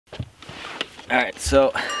Alright,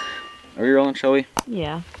 so are we rolling, shall we?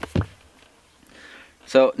 Yeah.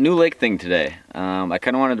 So, new lake thing today. I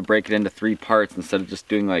kind of wanted to break it into 3 parts instead of just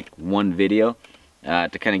doing like one video to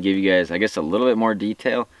kind of give you guys, I guess, a little bit more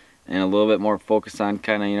detail and a little bit more focus on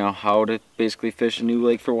kind of, you know, how to basically fish a new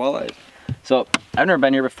lake for walleyes. So, I've never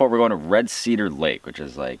been here before. We're going to Red Cedar Lake, which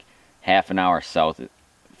is like half an hour south,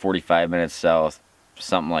 45 minutes south,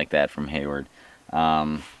 something like that from Hayward.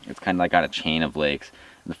 It's kind of like on a chain of lakes.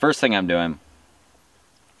 The first thing I'm doing,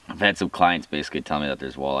 I've had some clients basically tell me that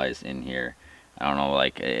there's walleyes in here. I don't know,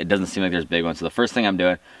 like, it doesn't seem like there's big ones. So the first thing I'm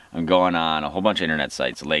doing, I'm going on a whole bunch of internet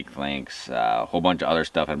sites, Lake Links, a whole bunch of other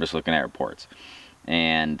stuff. I'm just looking at reports.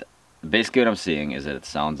 And basically what I'm seeing is that it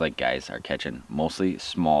sounds like guys are catching mostly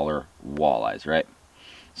smaller walleyes, right?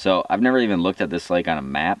 So I've never even looked at this lake on a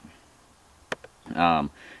map.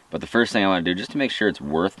 But the first thing I want to do, just to make sure it's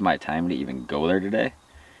worth my time to even go there today,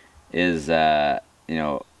 is, you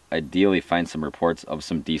know, ideally find some reports of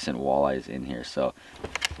some decent walleyes in here. So,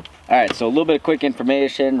 alright, so a little bit of quick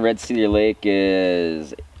information. Red Cedar Lake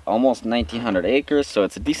is almost 1,900 acres, so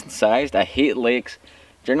it's a decent sized. I hate lakes.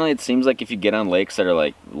 Generally, it seems like if you get on lakes that are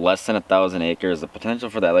like less than 1,000 acres, the potential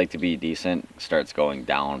for that lake to be decent starts going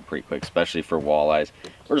down pretty quick, especially for walleyes,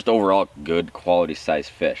 or just overall good quality size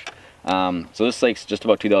fish. So this lake's just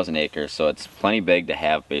about 2,000 acres, so it's plenty big to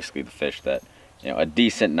have basically the fish that, you know, a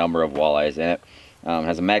decent number of walleyes in it.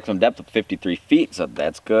 Has a maximum depth of 53 feet, so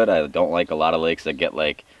that's good. I don't like a lot of lakes that get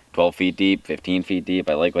like 12 feet deep, 15 feet deep.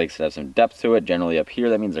 I like lakes that have some depth to it. Generally up here,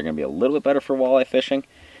 that means they're going to be a little bit better for walleye fishing.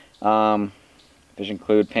 Fish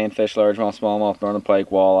include panfish, largemouth, smallmouth, northern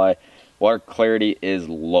pike, walleye. Water clarity is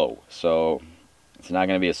low, so it's not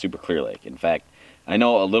going to be a super clear lake. In fact, I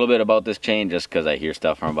know a little bit about this chain just because I hear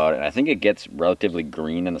stuff from about it. And I think it gets relatively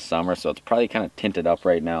green in the summer, so it's probably kind of tinted up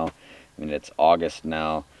right now. I mean, it's August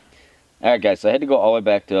now. Alright guys, so I had to go all the way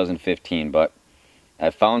back to 2015, but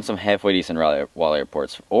I found some halfway decent walleye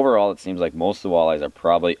reports. Overall, it seems like most of the walleyes are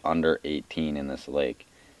probably under 18 in this lake.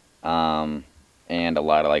 And a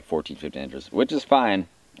lot of like 14, 15 inches, which is fine.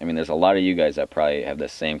 I mean, there's a lot of you guys that probably have the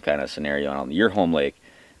same kind of scenario on your home lake.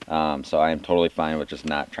 So I am totally fine with just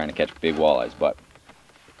not trying to catch big walleyes. But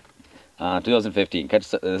 2015,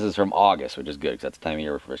 this is from August, which is good because that's the time of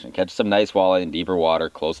year we're fishing. Catch some nice walleye in deeper water,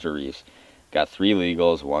 close to reefs. Got 3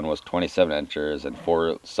 legals, one was 27 inches, and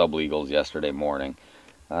 4 sub-legals yesterday morning.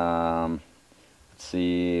 Let's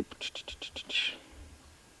see.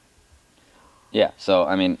 Yeah, so,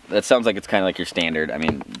 I mean, that sounds like it's kind of like your standard, I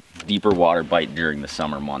mean, deeper water bite during the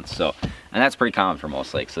summer months. So, and that's pretty common for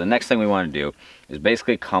most lakes. So the next thing we want to do is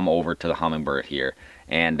basically come over to the hummingbird here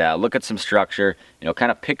and look at some structure, you know,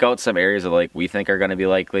 kind of pick out some areas of the lake we think are going to be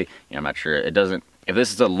likely. You know, I'm not sure, it doesn't, if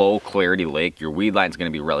this is a low clarity lake, your weed line is going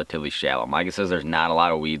to be relatively shallow. My guess is there's not a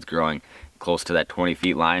lot of weeds growing close to that 20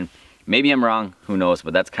 feet line. Maybe I'm wrong, who knows,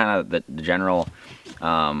 but that's kind of the general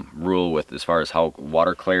rule with as far as how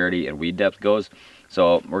water clarity and weed depth goes.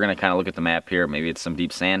 So we're going to kind of look at the map here. Maybe it's some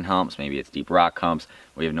deep sand humps, maybe it's deep rock humps.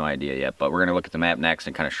 We have no idea yet, but we're going to look at the map next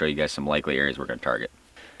and kind of show you guys some likely areas we're going to target.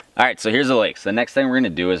 Alright, so here's the lake. So the next thing we're going to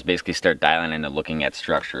do is basically start dialing into looking at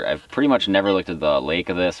structure. I've pretty much never looked at the lake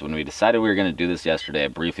of this. When we decided we were going to do this yesterday, I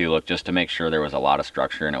briefly looked just to make sure there was a lot of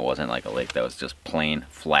structure and it wasn't like a lake that was just plain,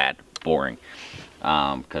 flat, boring.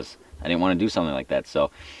 Because I didn't want to do something like that.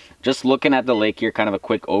 So just looking at the lake here, kind of a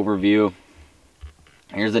quick overview.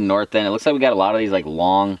 Here's the north end. It looks like we got a lot of these like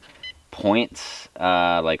long points,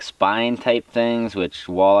 like spine type things, which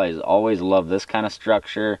walleyes always love this kind of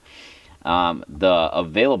structure. The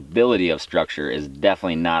availability of structure is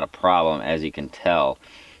definitely not a problem, as you can tell.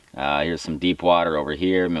 Here's some deep water over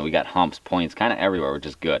here. I mean, we got humps, points, kind of everywhere, which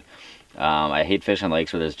is good. I hate fishing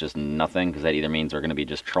lakes where there's just nothing, because that either means we're going to be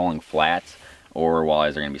just trolling flats or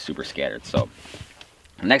walleyes are going to be super scattered. So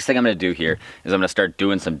the next thing I'm going to do here is I'm going to start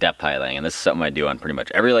doing some depth highlighting, and this is something I do on pretty much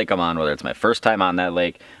every lake I'm on, whether it's my first time on that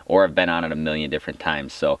lake or I've been on it a million different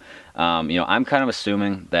times. So, you know, I'm kind of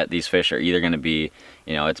assuming that these fish are either going to be,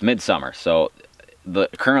 you know, it's midsummer. So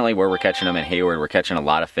currently where we're catching them in Hayward, we're catching a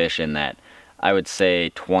lot of fish in that, I would say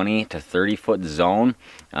 20 to 30 foot zone,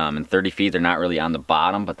 and 30 feet they're not really on the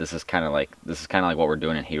bottom, but this is kind of like what we're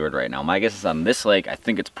doing in Hayward right now. My guess is on this lake, I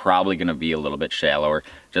think it's probably going to be a little bit shallower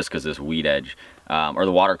just because this weed edge or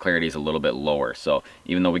the water clarity is a little bit lower. So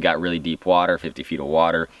even though we got really deep water, 50 feet of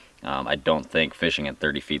water, I don't think fishing at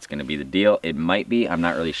 30 feet is going to be the deal. It might be, I'm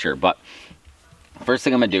not really sure, but first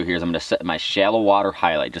thing I'm going to do here is I'm going to set my shallow water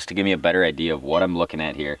highlight just to give me a better idea of what I'm looking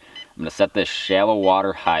at here. I'm going to set this shallow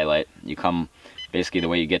water highlight. You come, basically the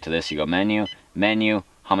way you get to this, you go menu, menu,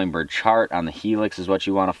 hummingbird chart on the helix is what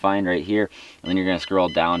you want to find right here. And then you're going to scroll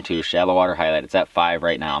down to shallow water highlight. It's at 5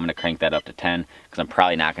 right now. I'm going to crank that up to 10 because I'm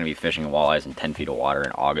probably not going to be fishing walleyes in 10 feet of water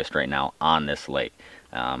in August right now on this lake.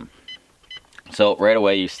 So right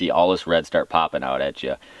away you see all this red start popping out at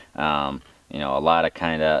you. You know, a lot of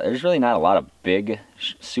there's really not a lot of big,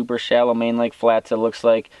 super shallow main lake flats, it looks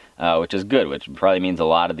like, which is good, which probably means a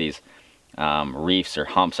lot of these reefs or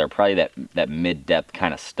humps are probably that mid-depth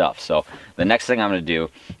kind of stuff. So the next thing I'm going to do,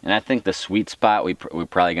 and I think the sweet spot, we're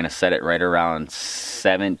probably going to set it right around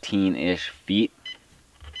 17-ish feet.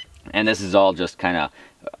 And this is all just kind of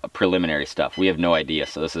preliminary stuff. We have no idea,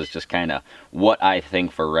 so this is just kind of what I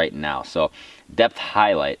think for right now. So depth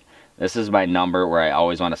highlight. This is my number where I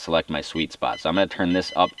always want to select my sweet spot. So I'm going to turn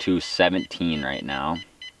this up to 17 right now.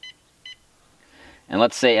 And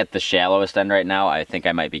let's say at the shallowest end right now, I think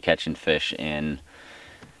I might be catching fish in,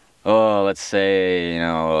 oh, let's say, you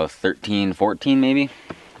know, 13, 14 maybe.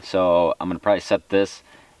 So I'm going to probably set this,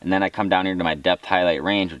 and then I come down here to my depth highlight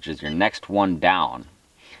range, which is your next one down.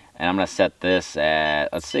 And I'm going to set this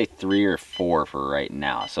at, let's say 3 or 4 for right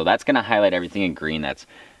now. So that's going to highlight everything in green. That's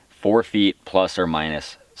 4 feet plus or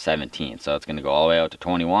minus 17. So it's going to go all the way out to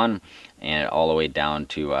 21 and all the way down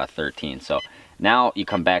to 13. So now you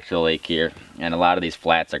come back to the lake here, and a lot of these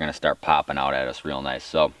flats are going to start popping out at us real nice.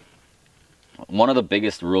 So one of the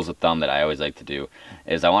biggest rules of thumb that I always like to do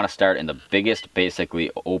is I want to start in the biggest, basically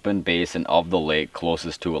open basin of the lake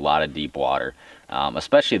closest to a lot of deep water,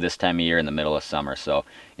 especially this time of year in the middle of summer. So,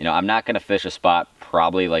 you know, I'm not going to fish a spot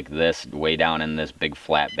probably like this way down in this big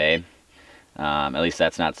flat bay. At least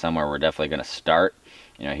that's not somewhere we're definitely going to start.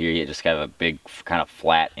 You know, here you just have a big kind of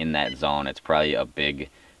flat in that zone. It's probably a big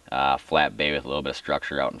flat bay with a little bit of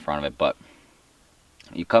structure out in front of it. But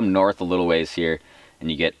you come north a little ways here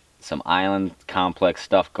and you get some island complex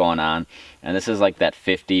stuff going on, and this is like that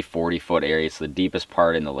 50-40 foot area. It's the deepest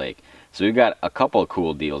part in the lake. So we've got a couple of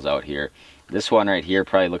cool deals out here. This one right here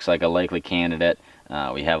probably looks like a likely candidate.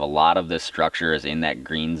 We have a lot of this structure is in that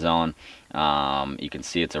green zone. You can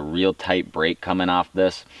see it's a real tight break coming off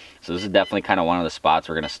this. So this is definitely kind of one of the spots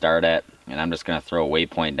we're going to start at, and I'm just going to throw a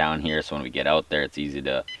waypoint down here so when we get out there it's easy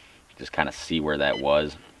to just kind of see where that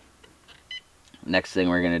was. Next thing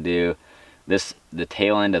we're going to do, the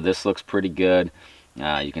tail end of this looks pretty good.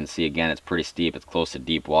 You can see again it's pretty steep, it's close to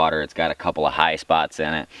deep water, it's got a couple of high spots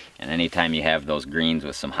in it, and anytime you have those greens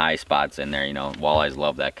with some high spots in there, you know, walleyes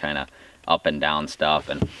love that kind of up and down stuff.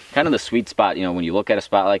 And kind of the sweet spot, you know, when you look at a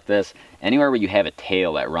spot like this, anywhere where you have a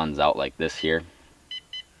tail that runs out like this here,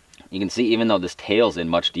 you can see even though this tail's in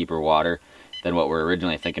much deeper water than what we're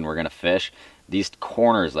originally thinking we're going to fish, these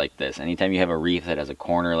corners like this, anytime you have a reef that has a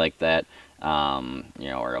corner like that, you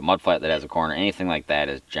know, or a mud flat that has a corner, anything like that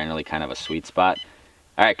is generally kind of a sweet spot.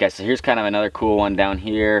 Alright guys, so here's kind of another cool one down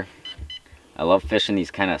here. I love fishing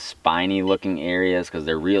these kind of spiny looking areas because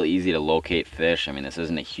they're real easy to locate fish. I mean, this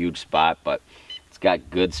isn't a huge spot, but it's got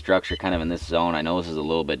good structure kind of in this zone. I know this is a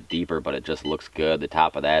little bit deeper, but it just looks good. The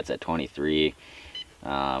top of that's at 23.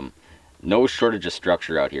 No shortage of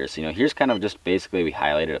structure out here. So, you know, here's kind of just basically we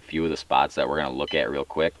highlighted a few of the spots that we're going to look at real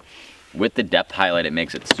quick. With the depth highlight, it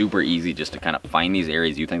makes it super easy just to kind of find these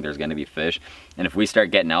areas you think there's going to be fish. And if we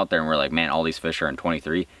start getting out there and we're like, man, all these fish are in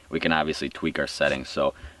 23, we can obviously tweak our settings.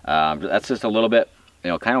 So that's just a little bit,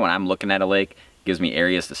 you know, kind of when I'm looking at a lake, gives me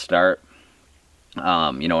areas to start. You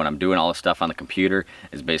know, when I'm doing all the stuff on the computer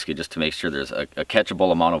is basically just to make sure there's a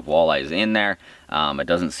catchable amount of walleyes in there. It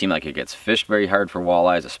doesn't seem like it gets fished very hard for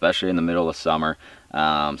walleyes, especially in the middle of summer.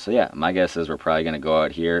 So yeah, my guess is we're probably going to go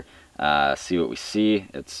out here, see what we see.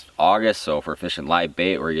 It's August, so if we're fishing live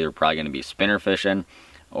bait, we're either probably going to be spinner fishing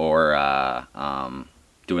or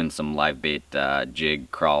doing some live bait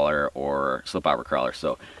jig crawler or slipbobber crawler.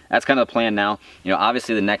 So that's kind of the plan now. You know,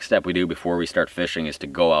 obviously the next step we do before we start fishing is to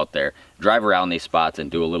go out there, drive around these spots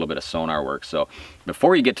and do a little bit of sonar work. So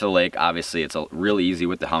before you get to the lake, obviously it's really easy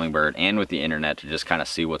with the hummingbird and with the internet to just kind of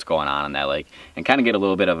see what's going on in that lake and kind of get a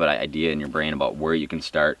little bit of an idea in your brain about where you can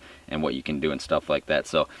start and what you can do and stuff like that.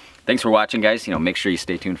 So thanks for watching, guys. You know, make sure you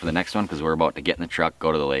stay tuned for the next one because we're about to get in the truck,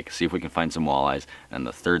 go to the lake, see if we can find some walleyes, and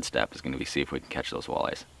the third step is going to be see if we can catch those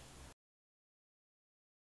walleyes.